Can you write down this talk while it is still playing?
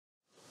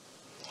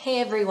Hey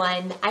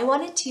everyone, I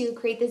wanted to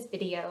create this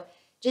video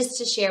just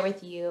to share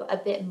with you a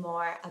bit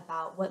more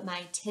about what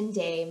my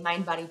 10-day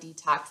mind-body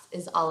detox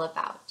is all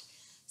about.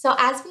 So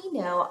as we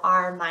know,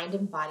 our mind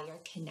and body are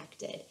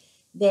connected.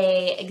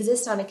 They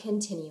exist on a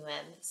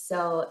continuum,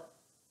 so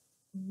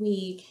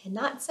we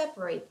cannot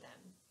separate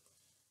them.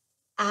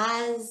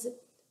 As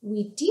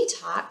we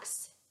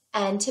detox,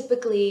 and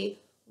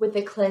typically with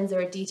a cleanse or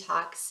a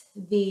detox,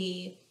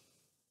 the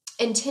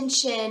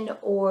intention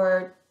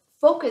or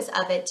focus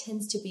of it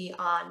tends to be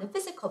on the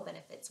physical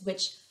benefits,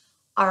 which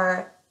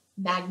are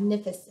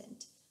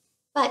magnificent.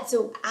 But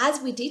so as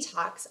we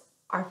detox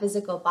our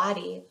physical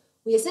body,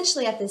 we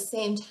essentially at the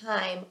same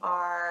time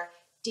are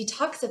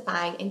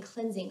detoxifying and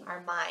cleansing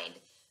our mind.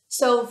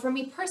 So for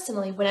me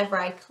personally, whenever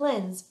I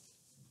cleanse,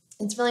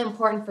 it's really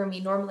important for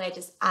me. Normally I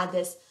just add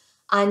this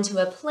onto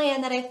a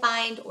plan that I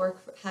find or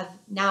have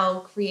now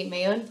create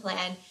my own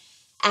plan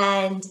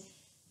and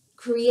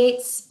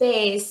create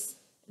space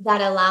that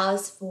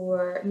allows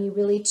for me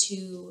really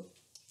to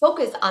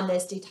focus on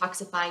this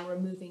detoxifying,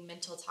 removing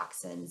mental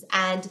toxins.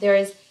 And there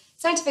is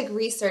scientific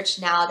research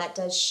now that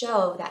does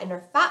show that in our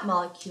fat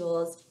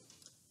molecules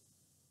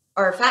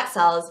or fat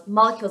cells,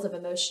 molecules of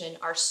emotion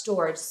are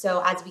stored.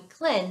 So as we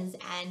cleanse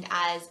and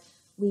as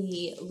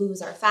we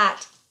lose our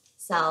fat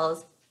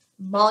cells,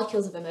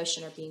 molecules of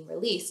emotion are being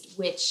released,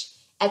 which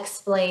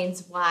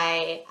explains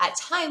why at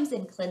times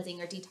in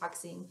cleansing or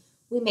detoxing,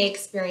 we may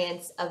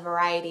experience a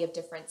variety of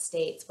different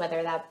states,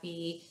 whether that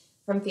be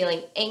from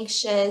feeling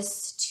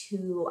anxious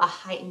to a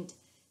heightened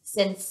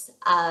sense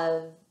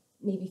of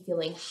maybe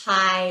feeling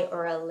high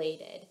or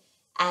elated,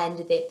 and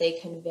that they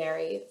can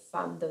vary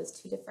from those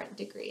two different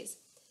degrees.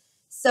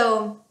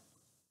 So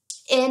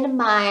in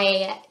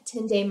my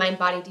 10-day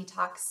mind-body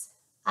detox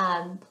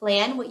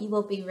plan, what you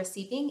will be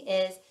receiving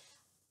is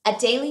a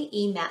daily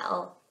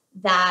email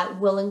that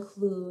will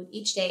include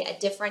each day a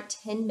different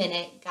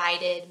 10-minute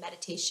guided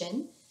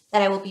meditation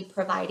that I will be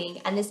providing.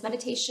 And this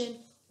meditation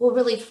will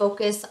really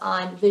focus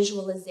on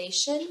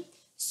visualization.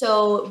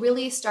 So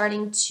really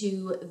starting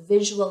to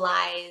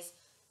visualize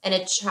and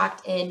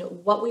attract in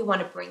what we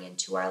want to bring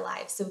into our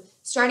lives. So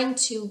starting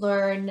to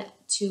learn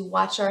to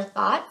watch our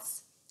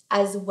thoughts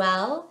as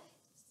well,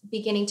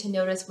 beginning to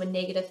notice when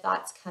negative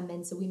thoughts come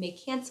in. So we may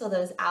cancel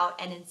those out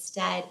and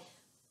instead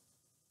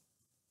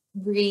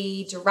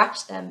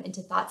redirect them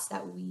into thoughts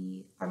that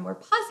we are more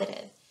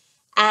positive.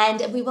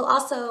 And we will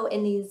also,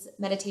 in these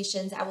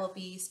meditations, I will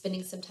be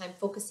spending some time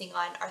focusing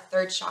on our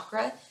third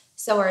chakra,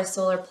 so our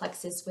solar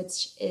plexus,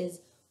 which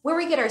is where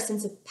we get our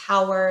sense of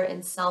power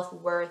and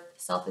self-worth,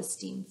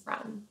 self-esteem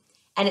from.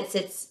 And it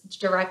sits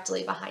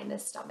directly behind the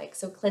stomach.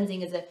 So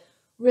cleansing is a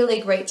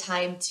really great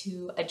time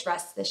to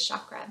address this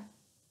chakra.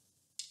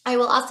 I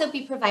will also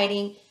be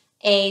providing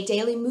a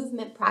daily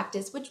movement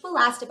practice, which will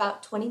last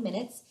about 20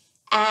 minutes,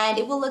 and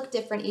it will look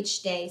different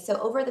each day. So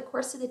over the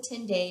course of the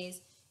 10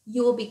 days,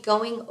 you will be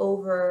going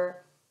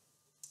over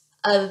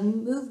a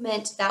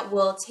movement that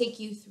will take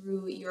you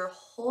through your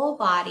whole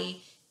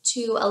body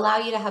to allow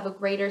you to have a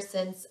greater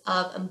sense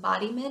of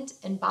embodiment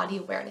and body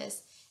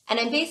awareness. And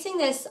I'm basing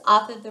this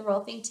off of the Roll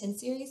Thing 10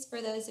 series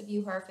for those of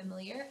you who are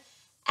familiar.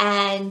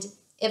 And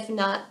if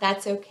not,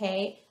 that's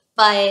okay.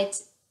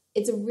 But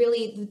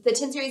the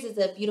 10 series is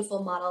a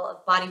beautiful model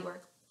of body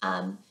work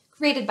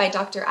created by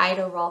Dr.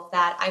 Ida Rolf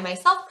that I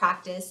myself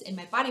practice in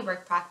my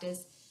bodywork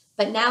practice.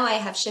 But now I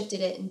have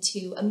shifted it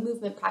into a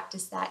movement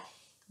practice that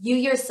you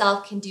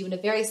yourself can do in a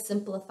very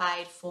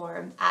simplified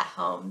form at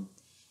home.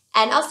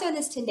 And also in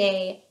this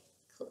 10-day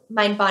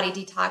mind-body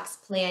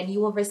detox plan,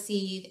 you will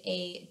receive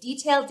a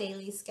detailed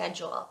daily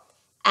schedule.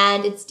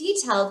 And it's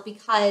detailed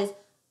because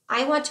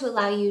I want to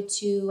allow you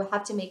to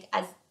have to make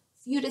as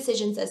few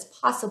decisions as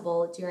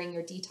possible during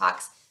your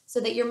detox so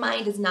that your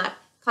mind is not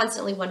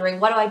constantly wondering,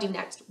 what do I do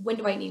next? When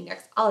do I need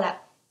next? All of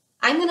that.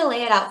 I'm going to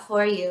lay it out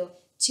for you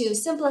to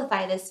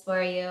simplify this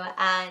for you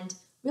and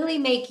really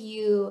make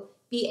you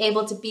be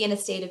able to be in a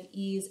state of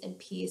ease and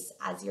peace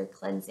as you're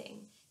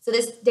cleansing. So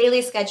this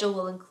daily schedule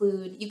will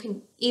include, you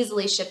can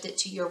easily shift it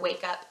to your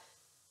wake up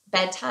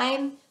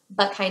bedtime,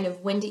 but kind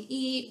of when to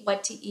eat,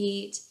 what to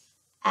eat,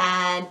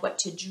 and what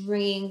to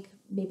drink,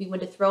 maybe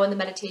when to throw in the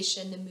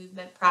meditation, the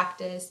movement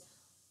practice,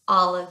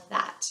 all of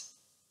that.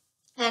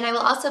 And I will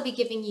also be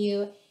giving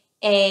you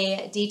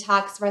a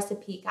detox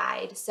recipe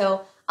guide.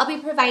 So I'll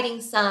be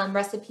providing some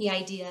recipe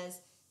ideas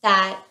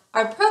that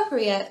are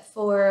appropriate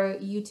for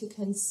you to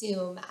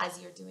consume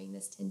as you're doing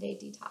this 10-day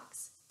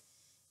detox.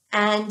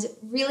 And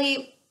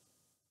really,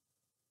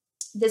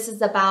 this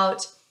is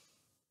about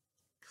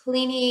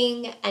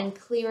cleaning and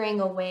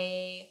clearing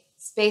away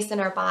space in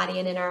our body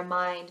and in our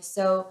mind.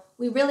 So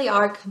we really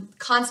are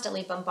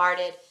constantly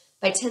bombarded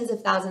by tens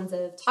of thousands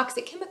of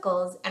toxic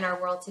chemicals in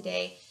our world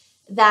today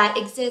that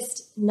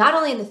exist not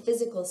only in the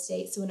physical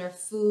state, so in our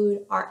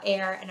food, our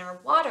air, and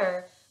our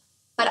water,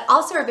 but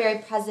also are very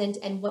present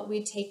in what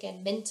we take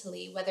in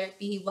mentally, whether it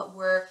be what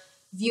we're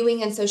viewing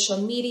in social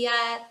media,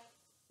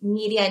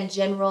 media in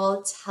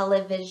general,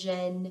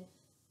 television,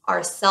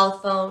 our cell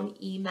phone,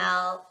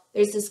 email.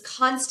 There's this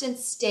constant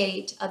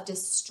state of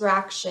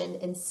distraction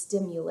and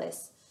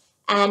stimulus.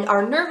 And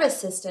our nervous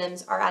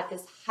systems are at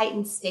this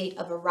heightened state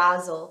of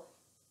arousal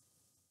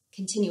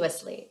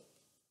continuously.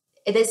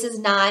 This is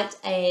not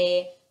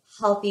a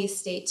healthy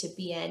state to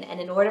be in.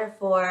 And in order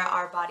for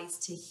our bodies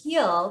to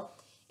heal,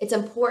 it's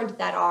important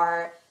that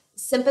our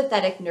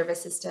sympathetic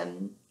nervous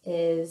system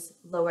is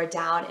lower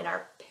down and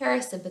our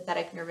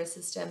parasympathetic nervous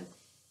system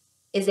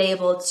is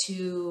able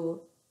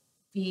to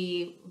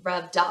be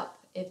revved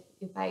up, if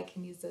I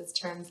can use those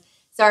terms.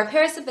 So our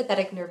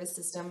parasympathetic nervous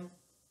system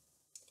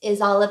is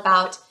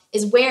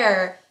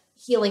where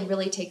healing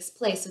really takes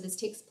place. So this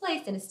takes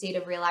place in a state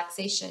of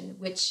relaxation,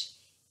 which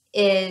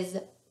is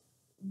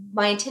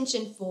my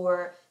intention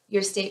for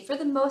your state for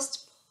the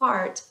most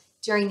part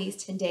during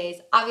these 10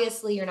 days.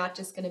 Obviously, you're not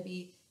just going to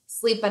be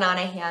sleeping on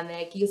a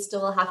hammock. You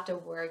still will have to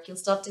work. You'll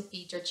still have to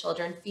feed your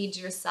children, feed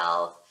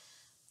yourself,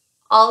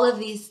 all of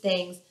these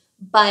things.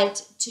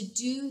 But to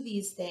do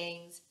these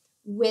things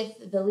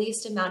with the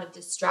least amount of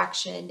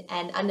distraction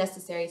and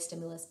unnecessary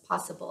stimulus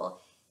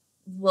possible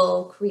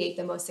will create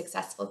the most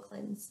successful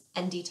cleanse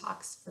and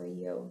detox for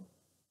you.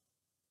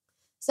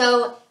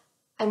 So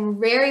I'm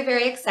very,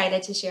 very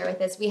excited to share with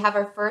this. We have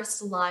our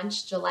first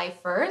launch July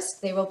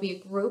 1st. There will be a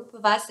group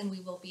of us and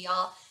we will be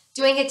all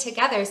doing it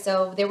together.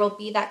 So there will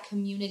be that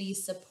community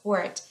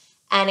support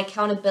and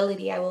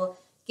accountability. I will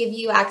give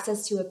you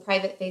access to a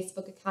private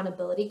Facebook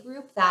accountability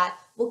group that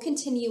will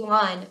continue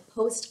on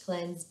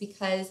post-cleanse,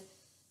 because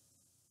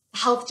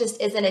health just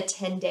isn't a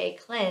 10-day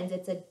cleanse.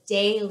 It's a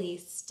daily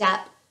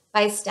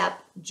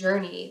step-by-step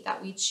journey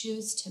that we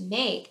choose to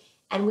make.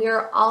 And we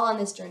are all on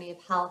this journey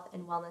of health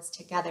and wellness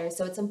together.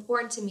 So it's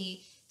important to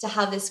me to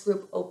have this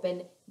group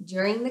open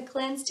during the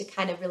cleanse to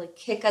kind of really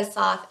kick us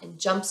off and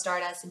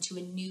jumpstart us into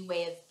a new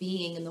way of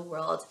being in the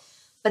world.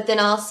 But then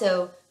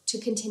also to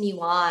continue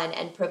on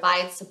and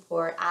provide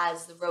support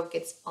as the road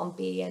gets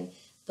bumpy and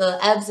the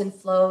ebbs and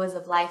flows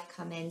of life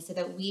come in, so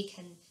that we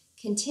can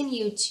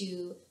continue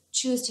to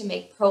choose to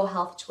make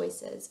pro-health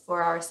choices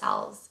for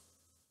ourselves.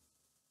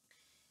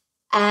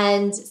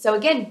 And so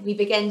again, we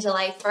begin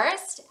July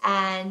 1st,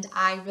 and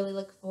I really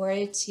look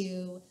forward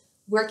to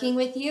working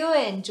with you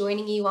and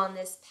joining you on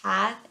this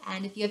path.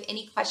 And if you have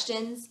any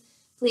questions,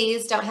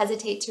 please don't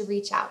hesitate to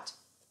reach out.